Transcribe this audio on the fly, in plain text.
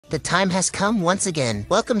The time has come once again.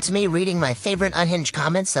 Welcome to me reading my favorite unhinged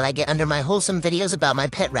comments that I get under my wholesome videos about my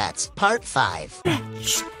pet rats. Part 5.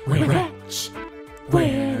 Rats, we're rats,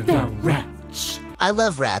 we're the rats. I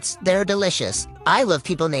love rats. They're delicious. I love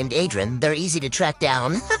people named Adrian. They're easy to track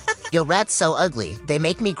down. Your rat's so ugly. They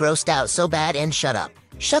make me grossed out so bad and shut up.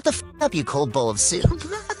 Shut the f up, you cold bowl of soup.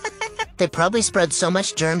 They probably spread so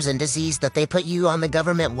much germs and disease that they put you on the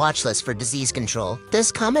government watch list for disease control.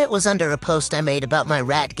 This comment was under a post I made about my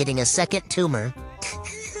rat getting a second tumor.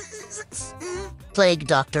 Plague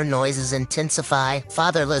doctor noises intensify.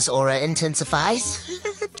 Fatherless aura intensifies.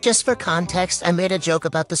 Just for context, I made a joke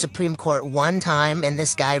about the Supreme Court one time, and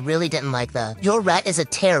this guy really didn't like "Your rat is a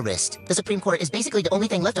terrorist. The Supreme Court is basically the only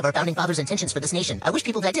thing left of our founding fathers' intentions for this nation. I wish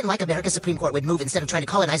people that didn't like America's Supreme Court would move instead of trying to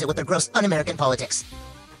colonize it with their gross, un-American politics."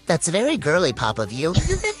 That's very girly pop of you.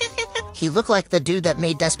 He looked like the dude that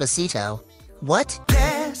made Despacito. What?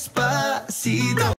 Despacito.